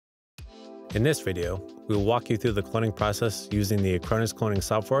In this video, we will walk you through the cloning process using the Acronis cloning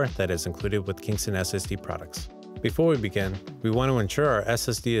software that is included with Kingston SSD products. Before we begin, we want to ensure our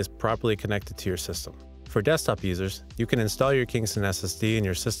SSD is properly connected to your system. For desktop users, you can install your Kingston SSD in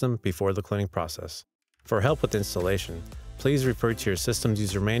your system before the cloning process. For help with installation, please refer to your system's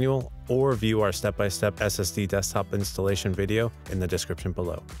user manual or view our step-by-step SSD desktop installation video in the description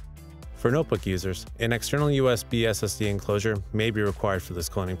below. For notebook users, an external USB SSD enclosure may be required for this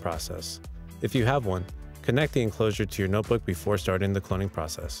cloning process. If you have one, connect the enclosure to your notebook before starting the cloning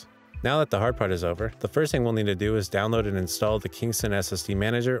process. Now that the hard part is over, the first thing we'll need to do is download and install the Kingston SSD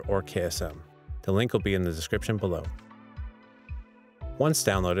Manager or KSM. The link will be in the description below. Once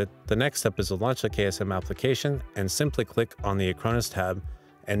downloaded, the next step is to launch the KSM application and simply click on the Acronis tab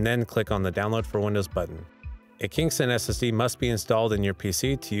and then click on the Download for Windows button. A Kingston SSD must be installed in your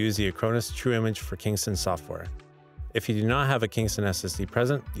PC to use the Acronis True Image for Kingston software. If you do not have a Kingston SSD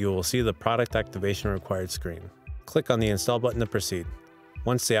present, you will see the product activation required screen. Click on the Install button to proceed.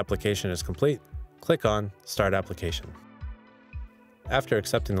 Once the application is complete, click on Start Application. After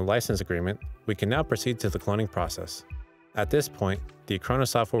accepting the license agreement, we can now proceed to the cloning process. At this point, the Acronis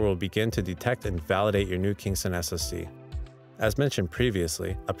software will begin to detect and validate your new Kingston SSD. As mentioned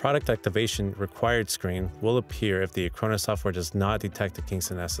previously, a product activation required screen will appear if the Acronis software does not detect a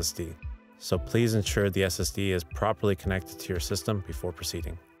Kingston SSD. So please ensure the SSD is properly connected to your system before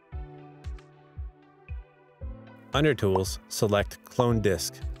proceeding. Under Tools, select Clone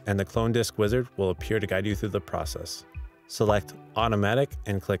Disk, and the Clone Disk wizard will appear to guide you through the process. Select Automatic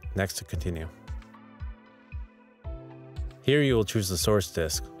and click Next to continue. Here you will choose the source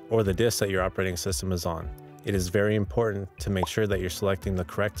disk, or the disk that your operating system is on. It is very important to make sure that you're selecting the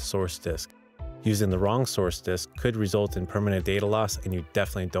correct source disk. Using the wrong source disk could result in permanent data loss, and you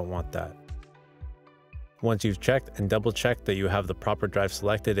definitely don't want that. Once you've checked and double-checked that you have the proper drive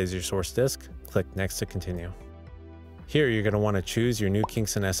selected as your source disk, click Next to continue. Here you're going to want to choose your new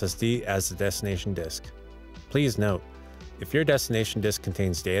Kingston SSD as the destination disk. Please note, if your destination disk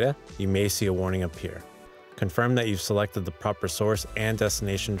contains data, you may see a warning appear. Confirm that you've selected the proper source and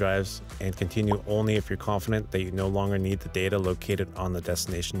destination drives, and continue only if you're confident that you no longer need the data located on the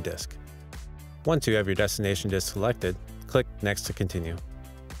destination disk. Once you have your destination disk selected, click Next to continue.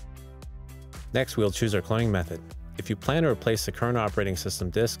 Next, we'll choose our cloning method. If you plan to replace the current operating system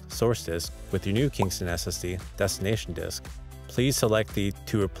disk, source disk, with your new Kingston SSD, destination disk, please select the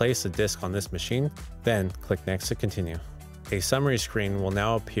To replace the disk on this machine, then click Next to continue. A summary screen will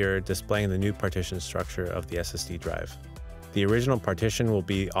now appear displaying the new partition structure of the SSD drive. The original partition will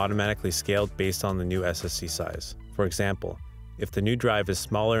be automatically scaled based on the new SSD size. For example, if the new drive is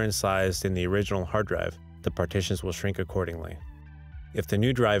smaller in size than the original hard drive, the partitions will shrink accordingly. If the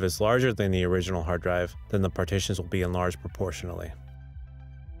new drive is larger than the original hard drive, then the partitions will be enlarged proportionally.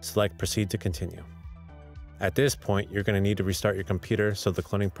 Select Proceed to continue. At this point, you're going to need to restart your computer so the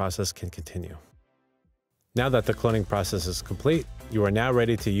cloning process can continue. Now that the cloning process is complete, you are now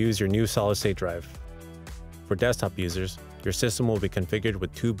ready to use your new solid-state drive. For desktop users, your system will be configured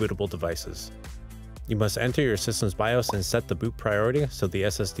with 2 bootable devices. You must enter your system's BIOS and set the boot priority so the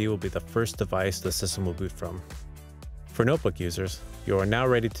SSD will be the first device the system will boot from. For notebook users, you are now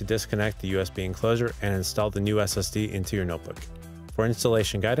ready to disconnect the USB enclosure and install the new SSD into your notebook. For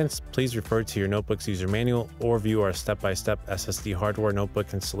installation guidance, please refer to your notebook's user manual or view our step-by-step SSD hardware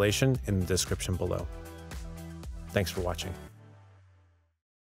notebook installation in the description below. Thanks for watching.